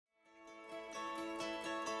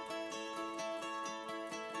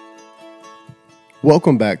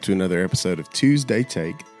Welcome back to another episode of Tuesday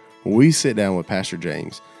Take, where we sit down with Pastor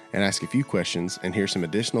James and ask a few questions and hear some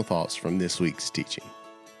additional thoughts from this week's teaching.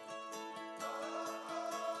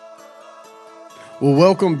 Well,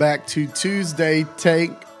 welcome back to Tuesday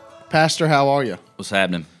Take. Pastor, how are you? What's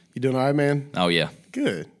happening? You doing all right, man? Oh, yeah.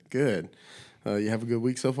 Good. You have a good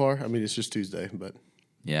week so far? I mean, it's just Tuesday, but...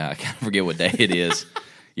 Yeah, I kind of forget what day it is.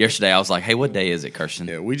 Yesterday, I was like, hey, what day is it, Kirsten?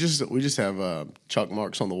 Yeah, we just have chalk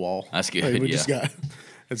marks on the wall. That's good, Like, we yeah. just got...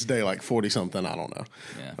 It's day like 40-something, I don't know.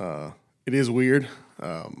 Yeah. It is weird.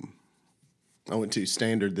 I went to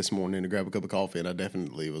Standard this morning to grab a cup of coffee, and I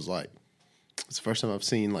definitely was like, it's the first time I've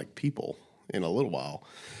seen like people in a little while.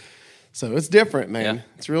 So it's different, man. Yeah.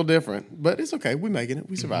 It's real different, but it's okay. We're making it.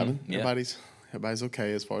 We're surviving. Yeah. Everybody's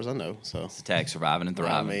okay as far as I know. So It's a tag, surviving and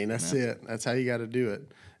thriving. I mean, that's it. That's how you got to do it.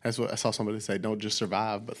 That's what I saw somebody say. Don't just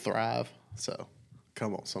survive, but thrive. So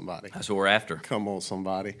come on, somebody. That's what we're after. Come on,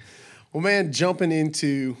 somebody. Well, man, jumping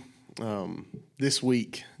into this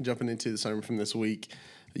week, jumping into the sermon from this week,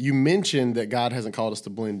 you mentioned that God hasn't called us to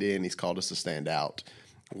blend in. He's called us to stand out.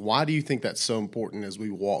 Why do you think that's so important as we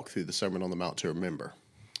walk through the Sermon on the Mount to remember?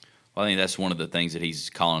 Well, I think that's one of the things that he's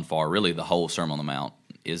calling for, really the whole Sermon on the Mount,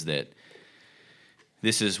 is that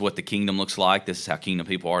this is what the kingdom looks like. This is how kingdom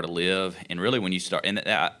people are to live. And really when you start, and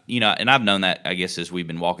I've known that, I guess, as we've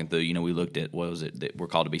been walking through, we looked at, what was it, that we're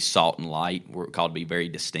called to be salt and light. We're called to be very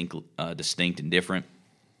distinct and different.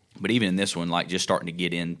 But even in this one, like just starting to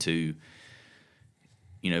get into,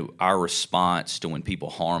 our response to when people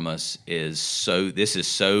harm us is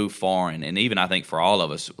so foreign. And even I think for all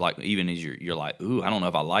of us, like even as you're like, ooh, I don't know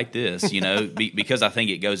if I like this, because I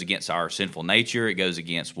think it goes against our sinful nature. It goes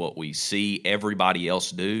against what we see everybody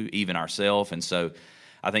else do, even ourselves. And so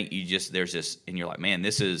I think there's this, and you're like, man,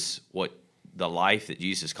 this is what the life that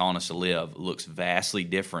Jesus is calling us to live looks vastly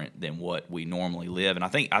different than what we normally live. And I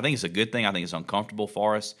think it's a good thing. I think it's uncomfortable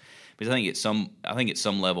for us. Because I think at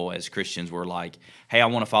some level as Christians we're like, hey, I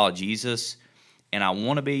want to follow Jesus, and I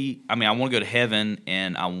want to go to heaven,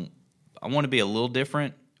 and I want to be a little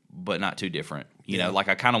different, but not too different. Like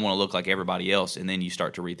I kind of want to look like everybody else. And then you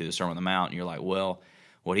start to read through the Sermon on the Mount, and you're like, well,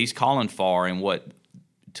 what he's calling for and what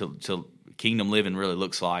to kingdom living really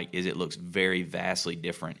looks like is it looks very vastly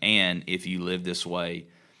different. And if you live this way,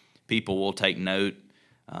 people will take note.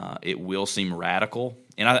 It will seem radical,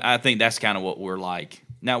 and I think that's kind of what we're like.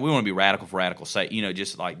 Now, we want to be radical for radical's sake,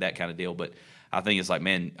 just like that kind of deal. But I think it's like,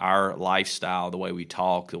 man, our lifestyle, the way we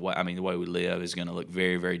talk, the way we live is going to look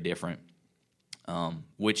very, very different,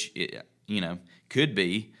 which, could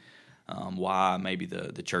be why maybe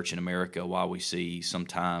the church in America, why we see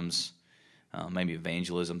sometimes maybe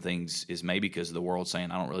evangelism things is maybe because of the world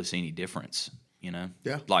saying, I don't really see any difference, Yeah.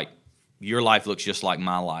 Like your life looks just like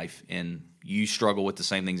my life, and you struggle with the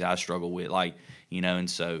same things I struggle with, and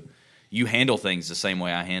so you handle things the same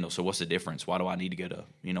way I handle. So what's the difference? Why do I need to go to,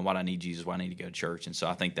 why do I need Jesus? Why do I need to go to church? And so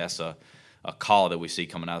I think that's a call that we see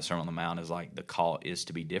coming out of the Sermon on the Mount is like the call is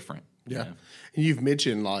to be different. Yeah. And you've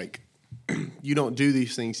mentioned like you don't do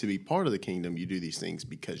these things to be part of the kingdom. You do these things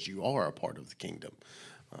because you are a part of the kingdom.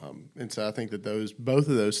 And so I think that both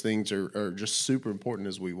of those things are just super important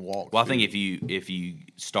as we walk. Well, I think if you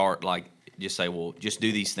start like just say, well, just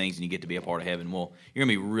do these things and you get to be a part of heaven, well, you're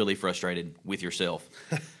going to be really frustrated with yourself.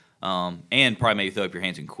 And probably maybe throw up your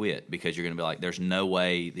hands and quit because you're going to be like, there's no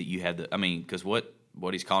way that you have because what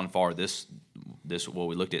he's calling for this what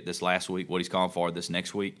we looked at this last week, what he's calling for this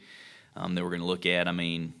next week that we're going to look at,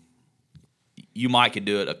 you might could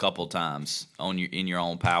do it a couple of times in your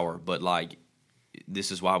own power, but like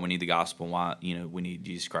this is why we need the gospel and why we need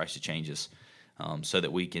Jesus Christ to change us so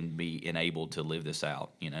that we can be enabled to live this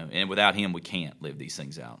out, and without him we can't live these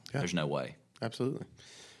things out. Yeah. There's no way. Absolutely.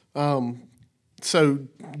 So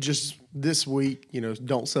just this week,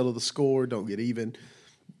 don't settle the score, don't get even.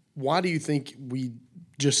 Why do you think we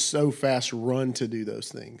just so fast run to do those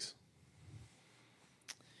things?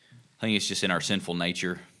 I think it's just in our sinful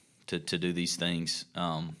nature to do these things.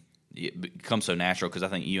 It becomes so natural because I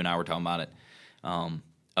think you and I were talking about it,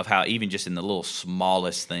 of how even just in the little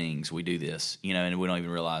smallest things we do this, and we don't even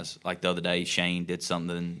realize. Like the other day, Shane did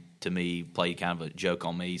something to me, played kind of a joke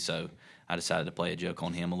on me, so I decided to play a joke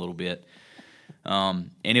on him a little bit. And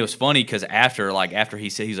it was funny because after he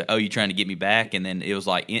said, he's like, "Oh, you trying to get me back?" And then it was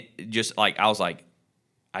like, I was like,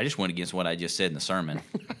 I just went against what I just said in the sermon,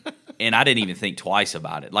 and I didn't even think twice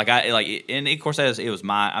about it. And of course it was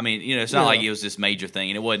my. It's not like it was this major thing,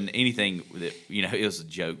 and it wasn't anything that it was a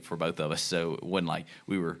joke for both of us. So it wasn't like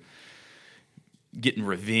we were getting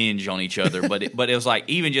revenge on each other, but it was like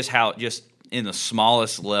even just how just in the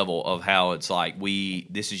smallest level of how it's like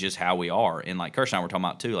this is just how we are. And like Kirsten and I were talking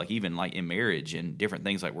about too, like even like in marriage and different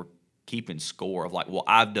things, like keeping score of like, well,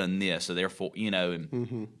 I've done this, so therefore,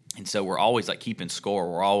 and so we're always like keeping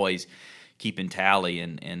score. We're always keeping tally,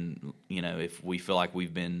 and if we feel like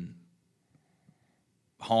we've been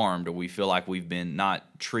harmed or we feel like we've been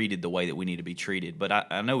not treated the way that we need to be treated. But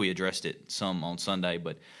I know we addressed it some on Sunday,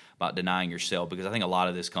 but about denying yourself, because I think a lot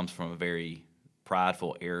of this comes from a very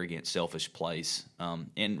prideful, arrogant, selfish place.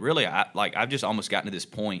 And really, I've just almost gotten to this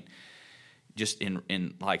point just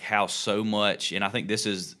in like how so much, and I think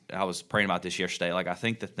I was praying about this yesterday, like I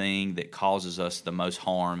think the thing that causes us the most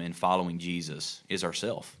harm in following Jesus is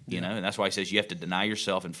ourself, and that's why he says you have to deny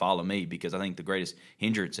yourself and follow me, because I think the greatest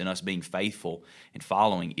hindrance in us being faithful and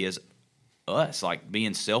following is us, like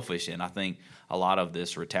being selfish. And I think a lot of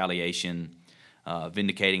this retaliation,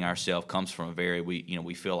 vindicating ourselves, comes from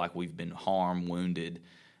we feel like we've been harmed, wounded,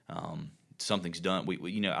 something's done.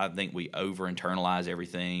 I think we over internalize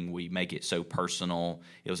everything. We make it so personal.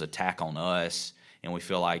 It was an attack on us, and we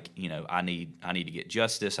feel like I need to get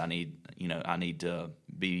justice. I need to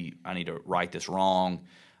right this wrong.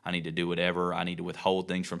 I need to do whatever. I need to withhold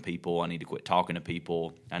things from people. I need to quit talking to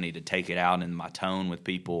people. I need to take it out in my tone with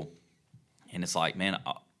people. And it's like, man,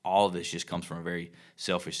 all of this just comes from a very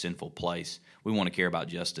selfish, sinful place. We want to care about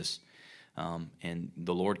justice. And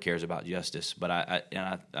the Lord cares about justice, but I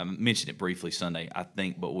mentioned it briefly Sunday. I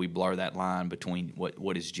think, but we blur that line between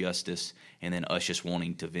what is justice and then us just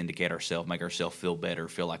wanting to vindicate ourselves, make ourselves feel better,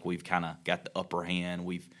 feel like we've kind of got the upper hand.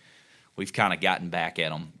 We've kind of gotten back at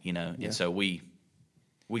them, Yeah. And so we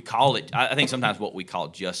call it. I think sometimes what we call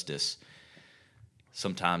justice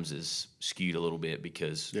sometimes is skewed a little bit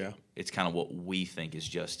because it's kind of what we think is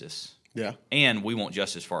justice. Yeah. And we want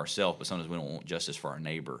justice for ourselves, but sometimes we don't want justice for our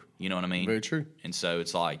neighbor. You know what I mean? Very true. And so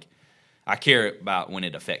it's like, I care about when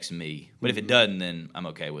it affects me, but if it doesn't, then I'm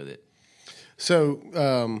okay with it. So,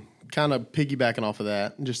 kind of piggybacking off of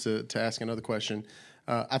that, just to ask another question,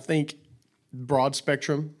 I think broad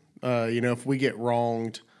spectrum, if we get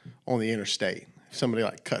wronged on the interstate, if somebody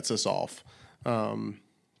like cuts us off,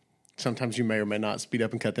 sometimes you may or may not speed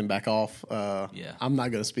up and cut them back off. I'm not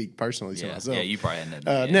going to speak personally to myself. Yeah, you probably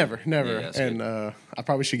hadn't. Never. Yeah, and I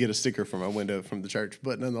probably should get a sticker for my window from the church,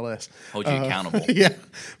 but nonetheless. Hold you accountable. Yeah.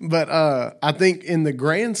 But I think in the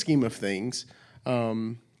grand scheme of things,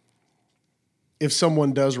 if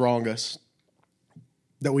someone does wrong us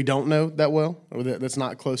that we don't know that well, or that's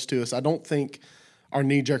not close to us, I don't think our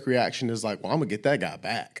knee-jerk reaction is like, well, I'm going to get that guy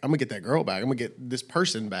back. I'm going to get that girl back. I'm going to get this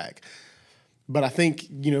person back. But I think,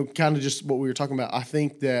 kind of just what we were talking about, I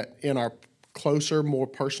think that in our closer, more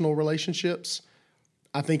personal relationships,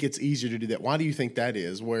 I think it's easier to do that. Why do you think that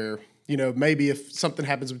is? Where, maybe if something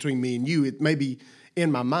happens between me and you, it may be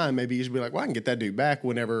in my mind, maybe you should be like, well, I can get that dude back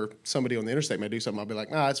whenever somebody on the interstate may do something. I'll be like,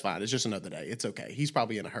 nah, it's fine. It's just another day. It's okay. He's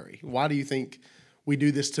probably in a hurry. Why do you think we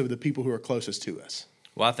do this to the people who are closest to us?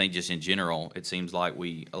 Well, I think just in general, it seems like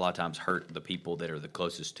we a lot of times hurt the people that are the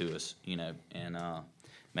closest to us, and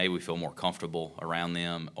maybe we feel more comfortable around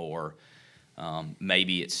them, or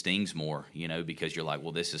maybe it stings more, because you're like,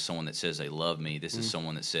 well, this is someone that says they love me. This is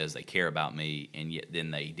someone that says they care about me, and yet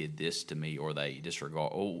then they did this to me, or they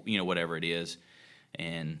disregard, whatever it is.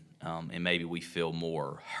 And maybe we feel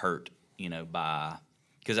more hurt, by,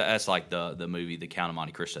 because that's like the movie, The Count of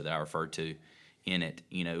Monte Cristo that I referred to in it,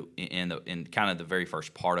 in kind of the very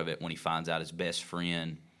first part of it when he finds out his best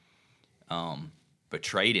friend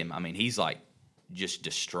betrayed him. I mean, he's like, just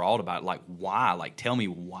distraught about it. Like, why? Like, tell me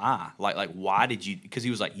why. Like why did you? Because he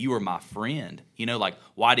was like, you were my friend. Like,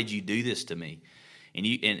 why did you do this to me? And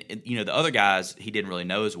the other guys he didn't really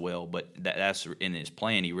know as well, but that's in his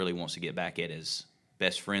plan. He really wants to get back at his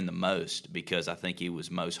best friend the most, because I think he was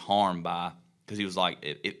most harmed by, because he was like,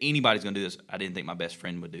 if anybody's going to do this, I didn't think my best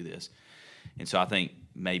friend would do this. And so I think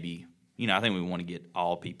maybe, I think we want to get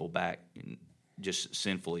all people back, just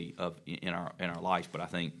sinfully in our lives. But I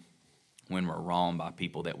think when we're wronged by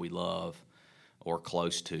people that we love or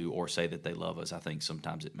close to, or say that they love us, I think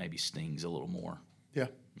sometimes it maybe stings a little more. Yeah.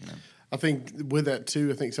 I think with that too,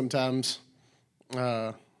 I think sometimes,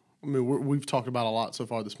 we've talked about a lot so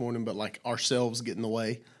far this morning, but like ourselves get in the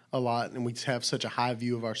way a lot, and we have such a high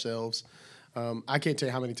view of ourselves. I can't tell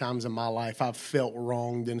you how many times in my life I've felt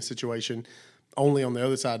wronged in a situation, only on the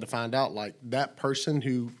other side to find out like that person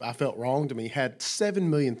who I felt wronged to me had 7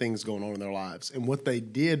 million things going on in their lives. And what they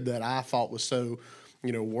did that I thought was so,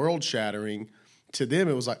 world shattering, to them,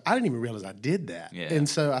 it was like, I didn't even realize I did that. Yeah. And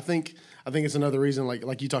so I think it's another reason,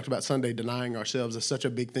 like you talked about Sunday, denying ourselves is such a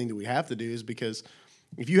big thing that we have to do, is because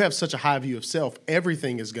if you have such a high view of self,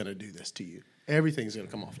 everything is going to do this to you. Everything's going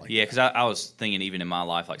to come off like that. Yeah, because I was thinking even in my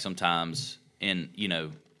life, like sometimes, and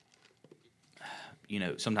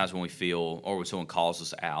sometimes when we feel, or when someone calls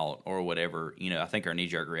us out or whatever, I think our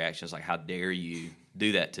knee-jerk reaction is like, how dare you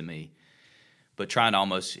do that to me? But trying to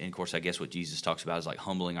almost, and of course, I guess what Jesus talks about is like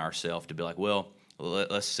humbling ourselves to be like, well,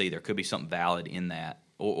 let's see, there could be something valid in that.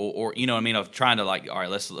 Or you know what I mean, of trying to like, all right,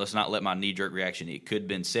 let's not let my knee-jerk reaction, it could have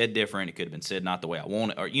been said different, it could have been said not the way I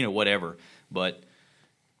want it, or, whatever. But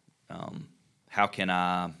how can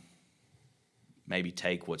I maybe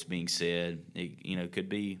take what's being said? It could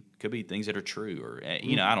be things that are true, or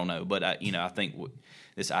I don't know. But I think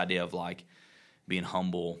this idea of like being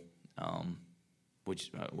humble,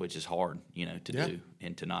 which is hard, to do,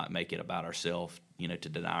 and to not make it about ourselves, to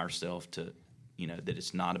deny ourselves, to that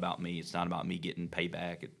it's not about me, it's not about me getting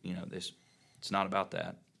payback. It's not about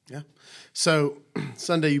that. Yeah. So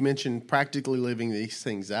Sunday, you mentioned practically living these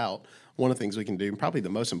things out. One of the things we can do, and probably the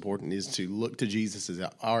most important, is to look to Jesus as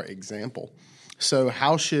our example. So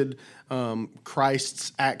how should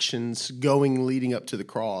Christ's actions leading up to the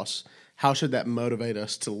cross, how should that motivate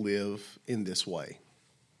us to live in this way?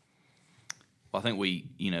 Well, I think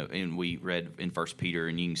we read in 1 Peter,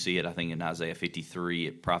 and you can see it, I think, in Isaiah 53,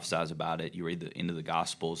 it prophesies about it. You read into the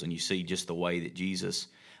Gospels, and you see just the way that Jesus,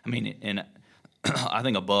 and I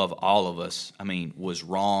think above all of us, was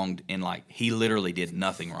wronged, and like he literally did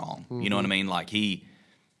nothing wrong. Mm-hmm. You know what I mean? Like he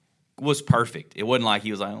was perfect. It wasn't like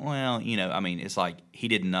he was like, well, it's like he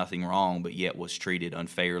did nothing wrong, but yet was treated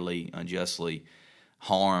unfairly, unjustly,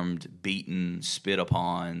 harmed, beaten, spit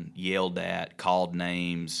upon, yelled at, called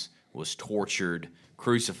names, was tortured,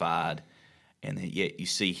 crucified, and then yet you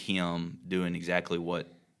see him doing exactly what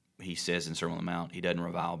he says in Sermon on the Mount. He doesn't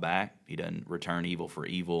revile back. He doesn't return evil for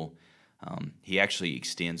evil. He actually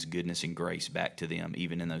extends goodness and grace back to them,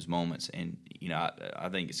 even in those moments. And, I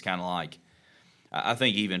think it's kind of like, I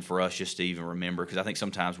think even for us just to even remember, because I think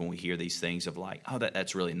sometimes when we hear these things of like, oh,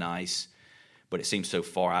 that's really nice, but it seems so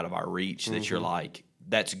far out of our reach that you're like,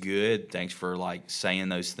 that's good. Thanks for like saying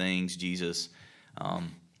those things, Jesus.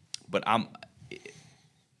 But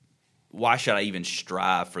why should I even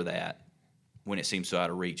strive for that when it seems so out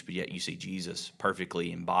of reach? But yet you see Jesus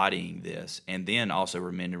perfectly embodying this, and then also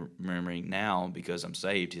remembering now, because I'm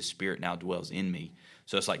saved, His Spirit now dwells in me.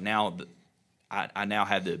 So it's like now I now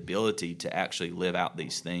have the ability to actually live out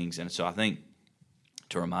these things. And so I think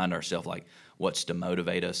to remind ourselves, like, what's to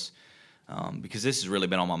motivate us, because this has really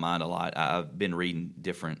been on my mind a lot. I've been reading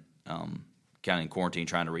different kind of in quarantine,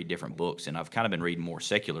 trying to read different books, and I've kind of been reading more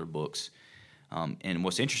secular books. And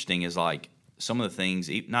what's interesting is like some of the things,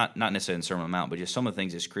 not necessarily in Sermon on the Mount, but just some of the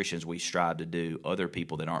things as Christians we strive to do, other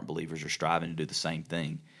people that aren't believers are striving to do the same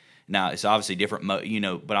thing. Now, it's obviously different,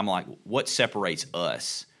 but I'm like, what separates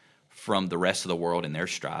us from the rest of the world in their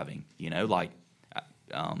striving? Like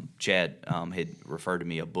Chad had referred to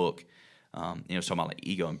me a book, talking about like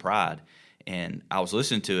ego and pride. And I was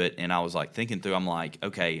listening to it, and I was like thinking through, I'm like,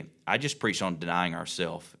 okay, I just preached on denying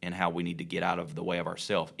ourselves and how we need to get out of the way of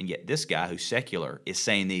ourselves. And yet this guy who's secular is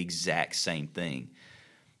saying the exact same thing.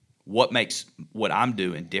 What makes what I'm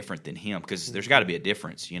doing different than him? Because there's got to be a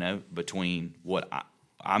difference, between what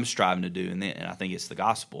I'm striving to do, and I think it's the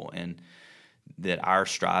gospel. And that our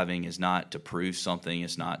striving is not to prove something,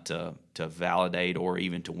 it's not to validate or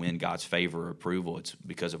even to win God's favor or approval. It's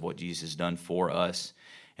because of what Jesus has done for us.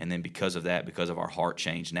 And then because of that, because of our heart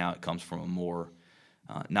change, now it comes from a more,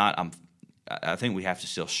 I think we have to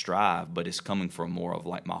still strive, but it's coming from more of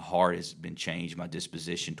like my heart has been changed, my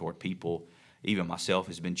disposition toward people, even myself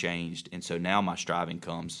has been changed. And so now my striving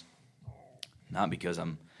comes not because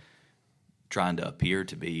I'm trying to appear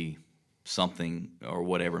to be something or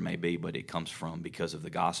whatever it may be, but it comes from because of the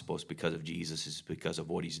gospel, it's because of Jesus, it's because of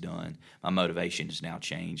what He's done. My motivation has now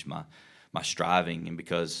changed, my striving, and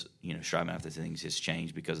because striving after things has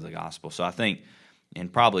changed because of the gospel. So I think,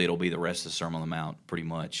 and probably it'll be the rest of the Sermon on the Mount, pretty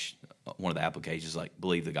much one of the applications, like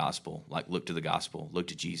believe the gospel, like look to the gospel, look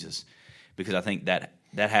to Jesus, because I think that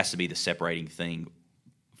has to be the separating thing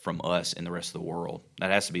from us and the rest of the world.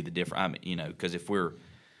 That has to be the difference. Because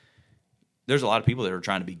there's a lot of people that are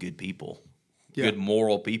trying to be good people. Yeah. Good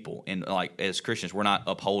moral people, and like as Christians, we're not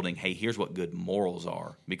upholding, hey, here's what good morals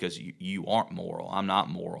are, because you aren't moral. I'm not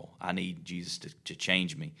moral. I need Jesus to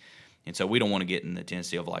change me, and so we don't want to get in the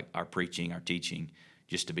tendency of like our preaching, our teaching,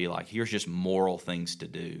 just to be like, here's just moral things to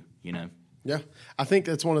do. Yeah, I think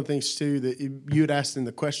that's one of the things too that you had asked in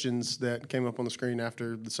the questions that came up on the screen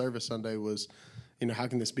after the service Sunday was, how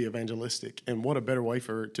can this be evangelistic? And what a better way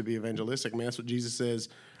for it to be evangelistic? That's what Jesus says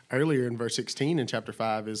earlier in verse 16 in chapter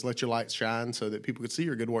 5 is, let your light shine so that people could see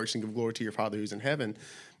your good works and give glory to your Father who's in heaven.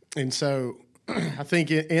 And so I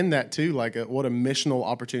think in that too, like what a missional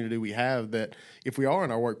opportunity we have, that if we are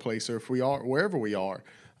in our workplace or if we are wherever we are,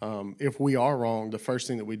 if we are wrong, the first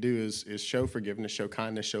thing that we do is show forgiveness, show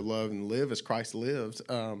kindness, show love, and live as Christ lived.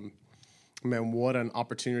 Man, what an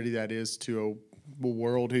opportunity that is to a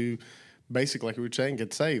world who basically, like we were saying,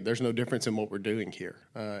 gets saved. There's no difference in what we're doing here.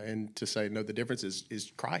 And to say, no, the difference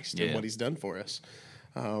is Christ and what he's done for us.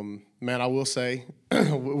 Man, I will say,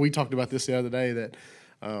 we talked about this the other day, that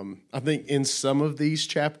I think in some of these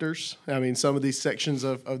chapters, some of these sections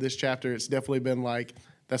of this chapter, it's definitely been like,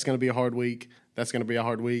 that's going to be a hard week. That's going to be a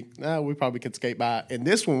hard week. We probably could skate by it. And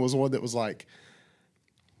this one was one that was like,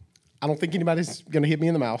 I don't think anybody's going to hit me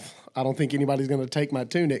in the mouth. I don't think anybody's going to take my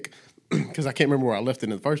tunic, because I can't remember where I left it in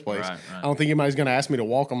the first place. Right. I don't think anybody's going to ask me to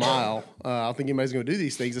walk a mile. I don't think anybody's going to do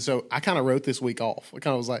these things. And so I kind of wrote this week off. I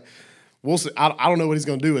kind of was like, we'll see. I don't know what he's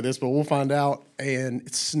going to do with this, but we'll find out. And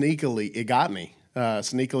sneakily, it got me.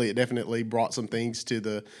 Sneakily, it definitely brought some things to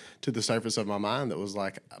the surface of my mind that was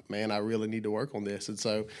like, man, I really need to work on this. And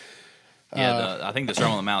so, I think the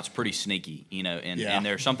Sermon on the Mount's pretty sneaky, and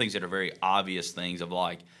there are some things that are very obvious things of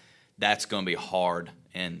like, that's going to be hard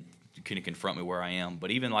and can confront me where I am. But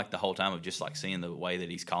even like the whole time of just like seeing the way that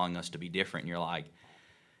he's calling us to be different, and you're like,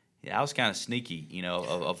 yeah, I was kind of sneaky,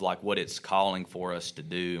 of like what it's calling for us to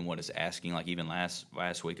do and what it's asking. Like even last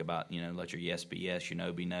week about, let your yes be yes, your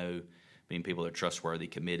no be no, being people that are trustworthy,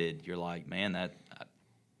 committed. You're like, man,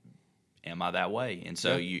 am I that way? And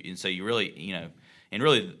so you really, and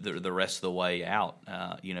really the rest of the way out,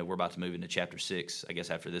 we're about to move into chapter 6, I guess,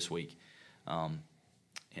 after this week,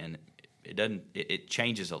 and it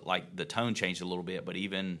changes, like the tone changed a little bit, but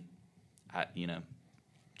even,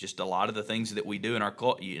 just a lot of the things that we do in our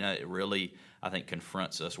culture, it really, I think,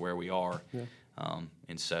 confronts us where we are. Yeah.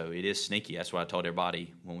 And so it is sneaky. That's what I told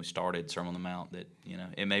everybody when we started Sermon on the Mount, that,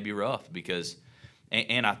 it may be rough because,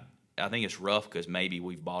 and I think it's rough because maybe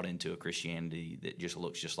we've bought into a Christianity that just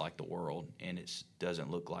looks just like the world, and it doesn't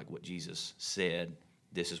look like what Jesus said.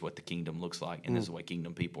 This is what the kingdom looks like, and this is the way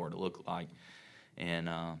kingdom people are to look like. And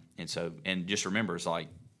so just remember, it's like,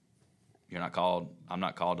 I'm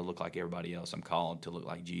not called to look like everybody else. I'm called to look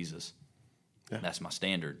like Jesus. Yeah. That's my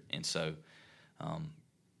standard. And so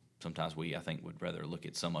sometimes I think, would rather look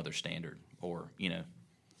at some other standard or,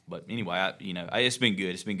 but anyway, it's been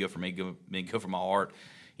good. It's been good for me, been good for my heart.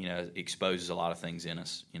 It exposes a lot of things in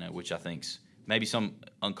us, which I think's maybe some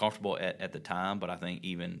uncomfortable at the time, but I think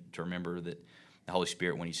even to remember that the Holy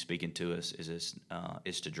Spirit, when he's speaking to us,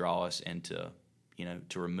 is to draw us and to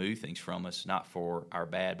remove things from us, not for our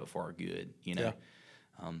bad, but for our good,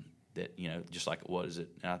 that, just like, what is it?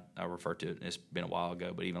 I refer to it, it's been a while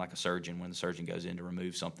ago, but even like a surgeon, when the surgeon goes in to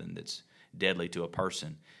remove something that's deadly to a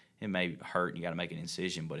person, it may hurt and you got to make an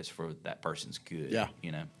incision, but it's for that person's good,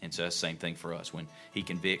 And so it's the same thing for us when he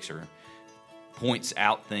convicts or points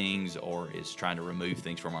out things or is trying to remove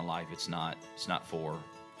things from our life. It's for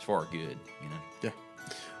our good, Yeah.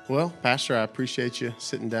 Well, Pastor, I appreciate you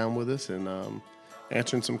sitting down with us and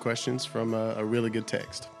answering some questions from a really good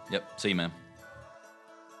text. Yep. See you, man.